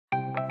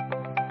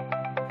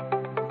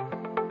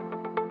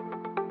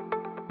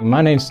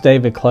My name's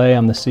David Clay.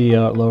 I'm the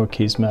CEO at Lower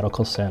Keys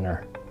Medical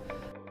Center.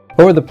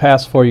 Over the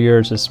past 4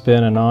 years, it's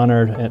been an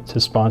honor to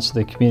sponsor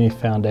the Community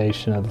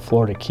Foundation of the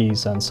Florida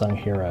Keys Unsung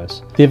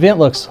Heroes. The event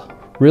looks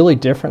really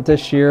different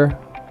this year,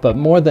 but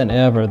more than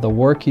ever, the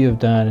work you have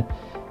done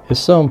is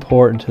so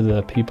important to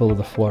the people of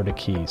the Florida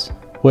Keys.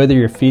 Whether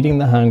you're feeding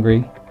the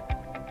hungry,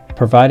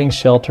 providing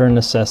shelter and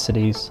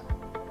necessities,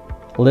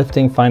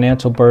 lifting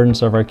financial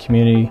burdens of our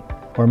community,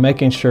 or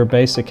making sure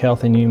basic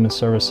health and human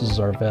services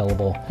are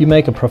available, you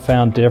make a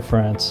profound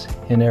difference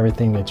in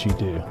everything that you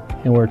do,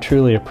 and we're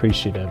truly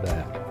appreciative of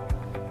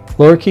that.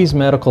 Lower Keys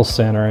Medical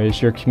Center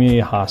is your community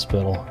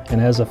hospital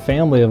and has a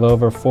family of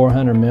over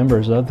 400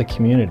 members of the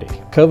community.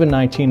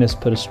 COVID-19 has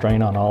put a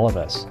strain on all of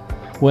us.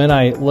 When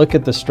I look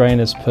at the strain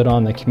it's put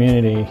on the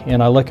community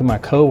and I look at my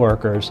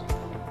coworkers,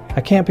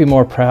 I can't be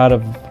more proud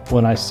of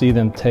when I see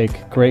them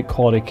take great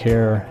quality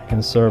care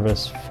and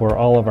service for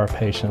all of our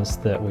patients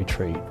that we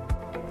treat.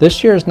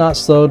 This year has not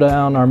slowed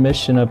down our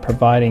mission of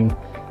providing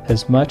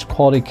as much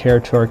quality care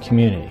to our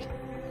community.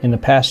 In the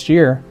past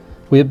year,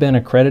 we have been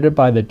accredited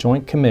by the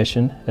Joint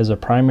Commission as a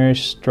Primary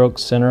Stroke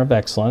Center of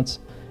Excellence,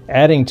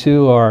 adding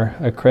to our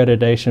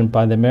accreditation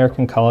by the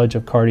American College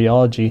of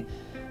Cardiology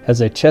as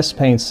a Chest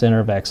Pain Center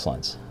of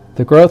Excellence.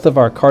 The growth of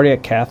our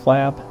cardiac cath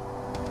lab,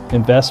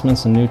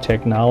 investments in new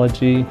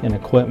technology and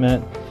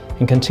equipment,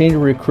 and continued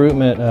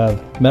recruitment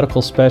of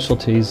medical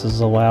specialties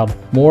has allowed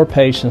more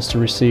patients to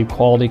receive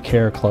quality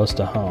care close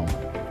to home.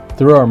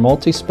 Through our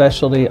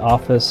multi-specialty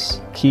office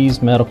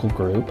Keys Medical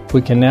Group,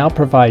 we can now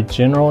provide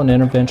general and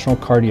interventional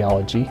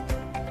cardiology,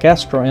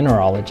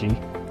 gastroenterology,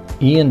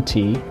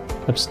 ENT,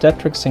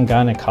 obstetrics and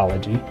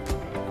gynecology,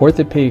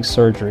 orthopedic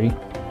surgery,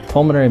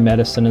 pulmonary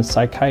medicine, and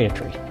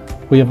psychiatry.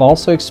 We have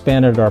also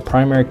expanded our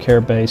primary care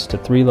base to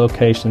 3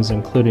 locations,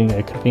 including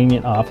a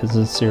convenient office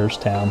in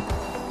Searstown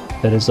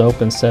that is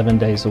open 7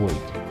 days a week.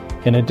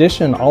 In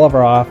addition, all of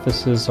our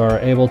offices are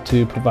able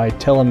to provide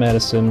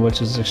telemedicine,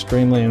 which is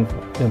extremely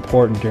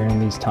important during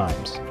these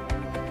times.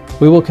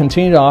 We will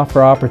continue to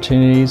offer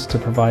opportunities to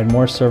provide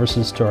more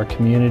services to our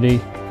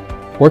community.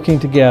 Working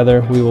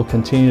together, we will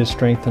continue to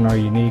strengthen our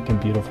unique and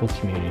beautiful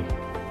community.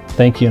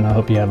 Thank you, and I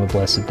hope you have a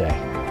blessed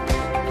day.